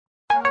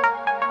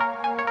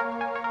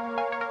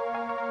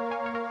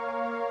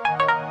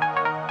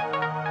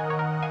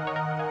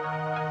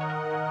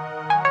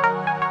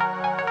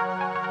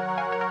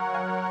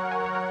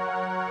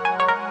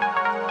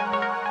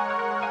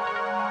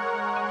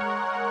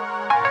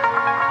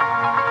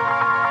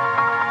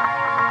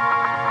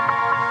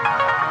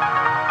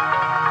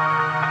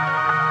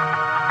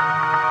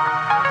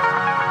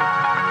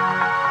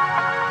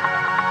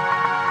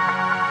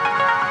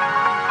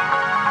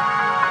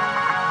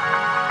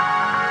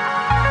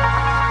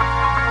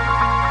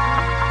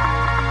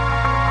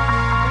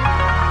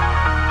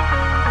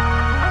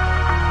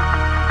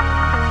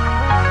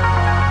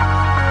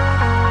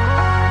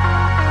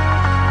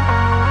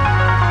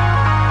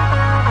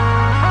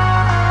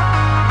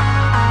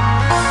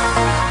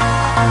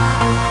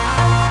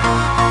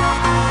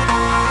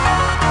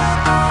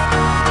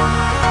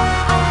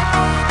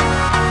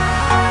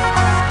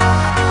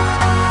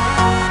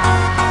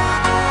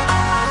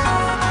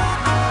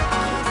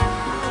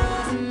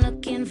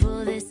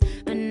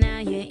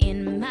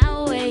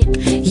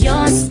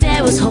Your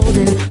stare was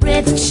holding,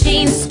 red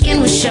jeans,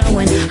 skin was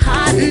showing,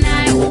 hot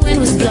night wind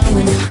was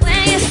blowing.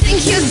 Where you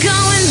think you're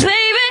going,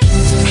 baby?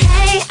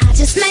 Hey, I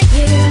just met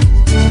you,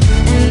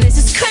 and this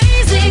is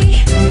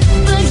crazy,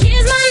 but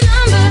here's my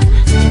number,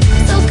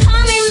 so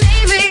call me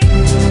maybe.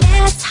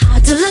 It's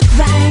hard to look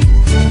right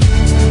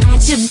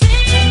at you,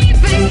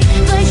 baby,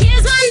 but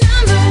here's my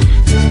number,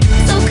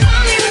 so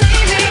call me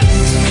maybe.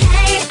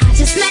 Hey, I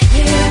just met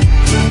you,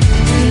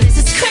 and this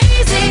is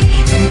crazy,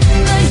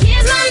 but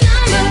here's my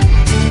number,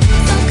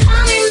 so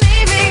call me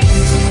maybe.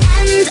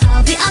 And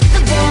all the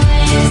other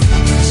boys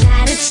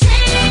try to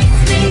chase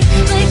me,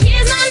 but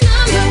here's my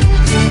number,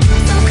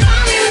 so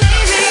call me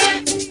maybe.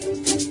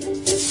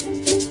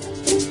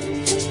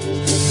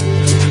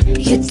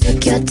 You took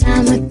your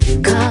time with the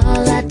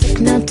call, I took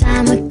no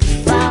time with the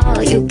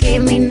fall. You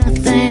gave me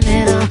nothing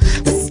at all,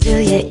 but still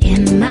you're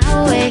in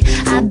my way.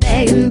 I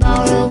beg and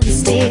borrow and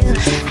steal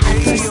at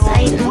first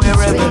sight.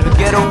 Wherever to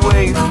get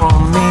away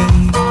from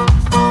me.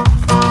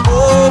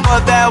 Oh,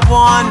 but that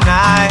one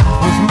night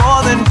was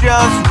more than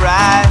just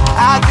right.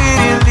 I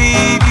didn't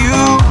leave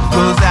you,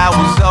 cause I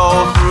was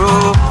all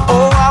through.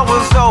 Oh, I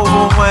was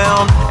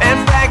overwhelmed and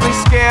frankly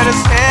scared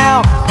as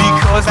hell,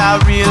 because I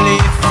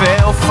really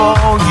fell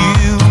for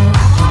you.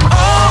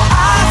 Oh,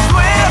 I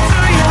swear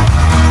to you,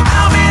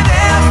 I'll be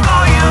there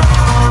for you.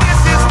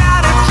 This is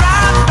not a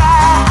drive-by.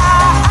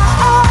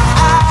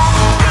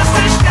 Just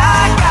a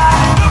shy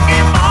guy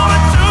looking for a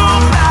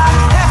two-fly.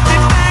 Hefty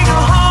thing to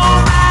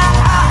hold my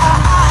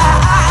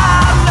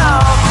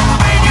love.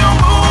 When you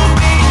move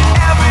me,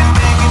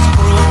 everything is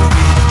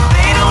groovy.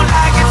 They don't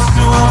like it,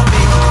 sue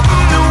me,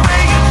 the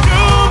way you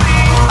do me.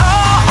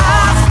 Oh,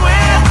 I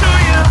swear to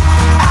you,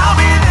 I'll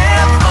be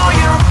there for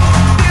you.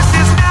 This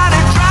is not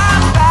a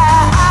drive-by.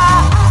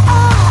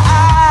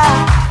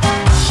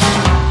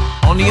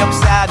 On the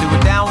upside to a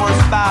downward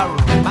spiral,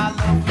 my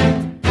love.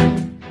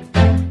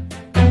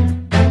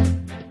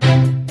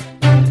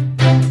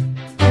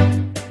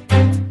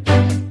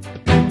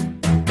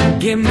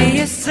 Give me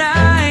a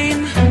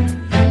sign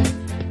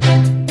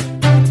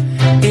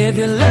if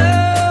you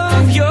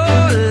love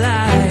your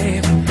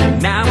life.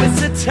 Now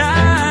is the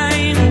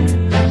time.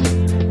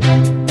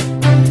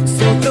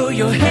 So throw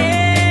your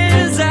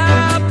hands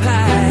up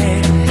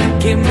high.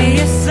 Give me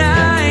a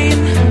sign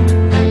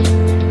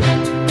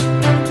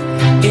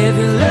if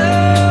you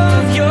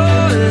love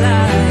your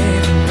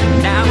life.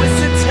 Now is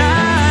the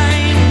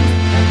time.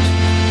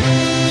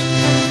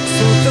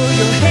 So throw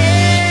your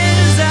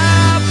hands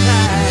up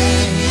high.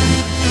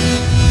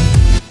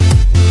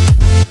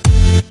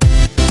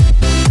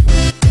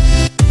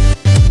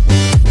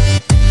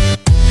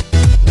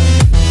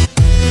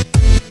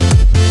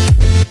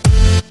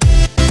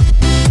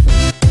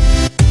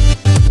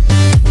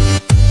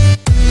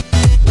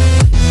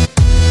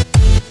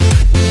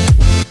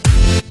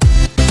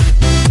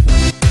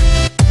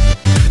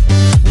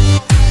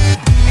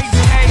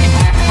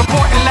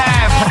 Reporting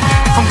live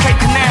from Cape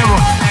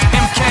Canaveral,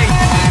 MK,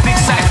 Big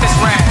Cypress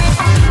Rap.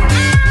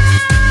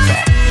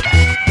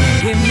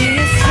 Give me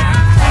a sign.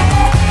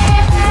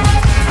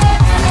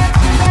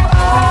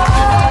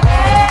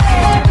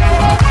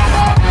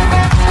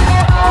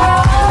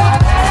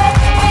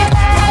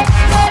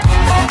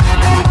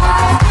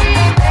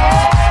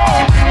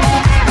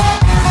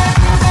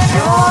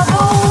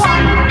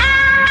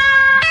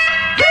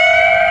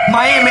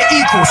 Miami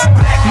equals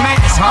black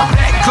mask,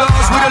 black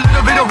gloves with a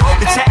little bit of rope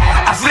to tie.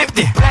 I flipped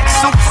it, black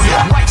suits,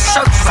 white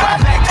shirts,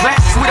 black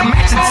glasses with a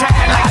matching tie,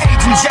 like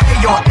Agent J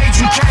or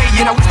Agent K,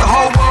 and I wish the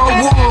whole world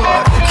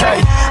would. Okay,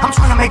 I'm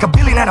trying to make $1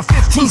 billion out of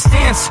 15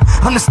 cents.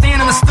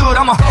 Understand, understood,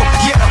 I'm a hoe,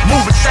 yeah,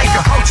 mover,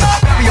 shaker, culture,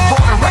 barrier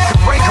border, record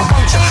breaker,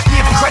 won't you?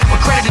 Give credit where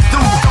credit is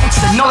due, don't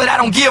you? Know that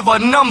I don't give a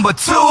number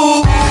two.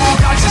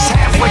 Y'all just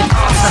halfway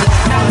lost.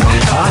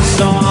 I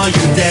saw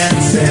you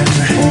dancing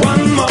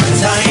one more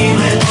time.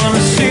 I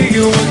wanna see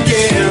you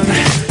again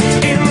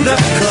in the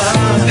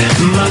club.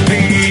 My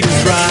beat is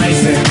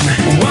rising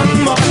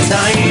one more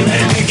time.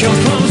 Come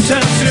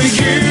closer to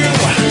you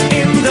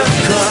in the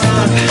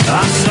club.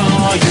 I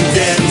saw you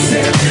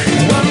dancing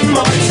one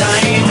more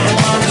time. I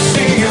wanna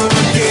see you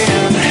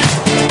again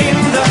in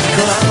the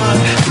club.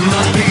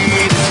 My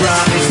beat is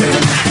rising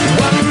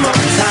one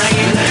more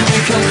time.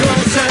 Come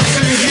closer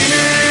to you.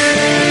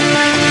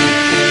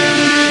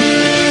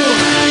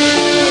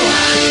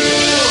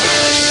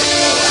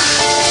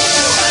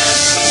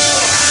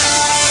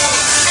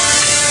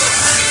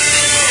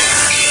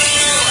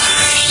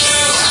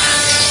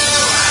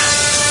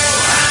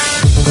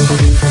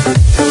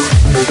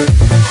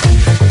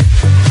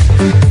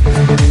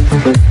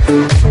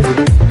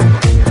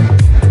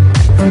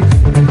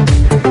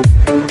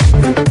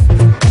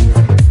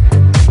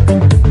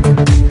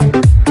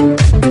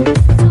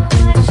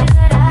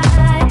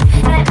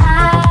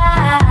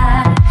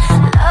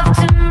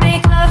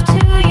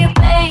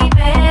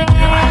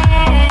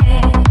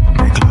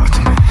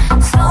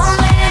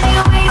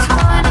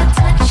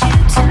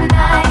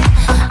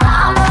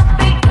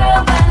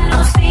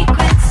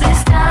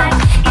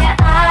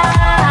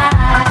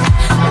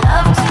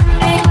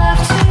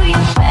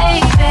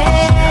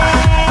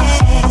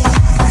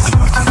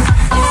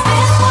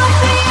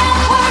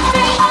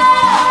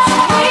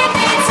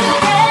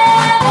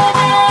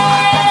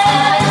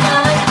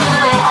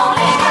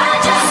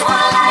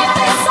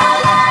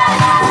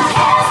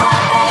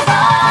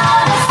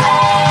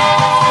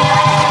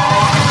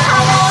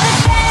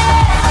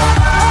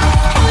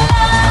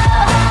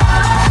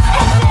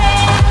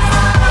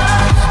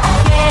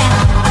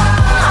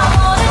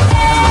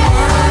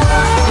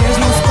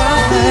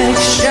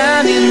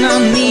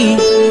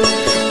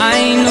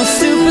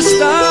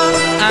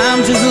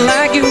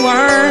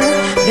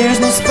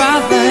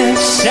 spotlight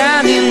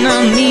shining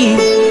on me.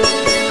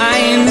 I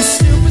ain't a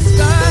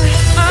superstar,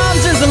 I'm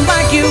just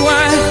like you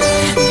are.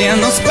 There's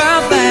no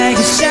spotlight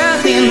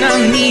shining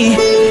on me.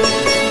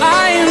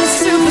 I ain't a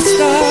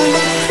superstar,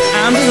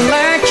 I'm just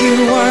like you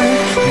are.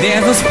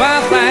 There's no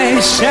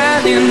spotlight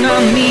shining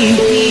on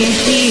me.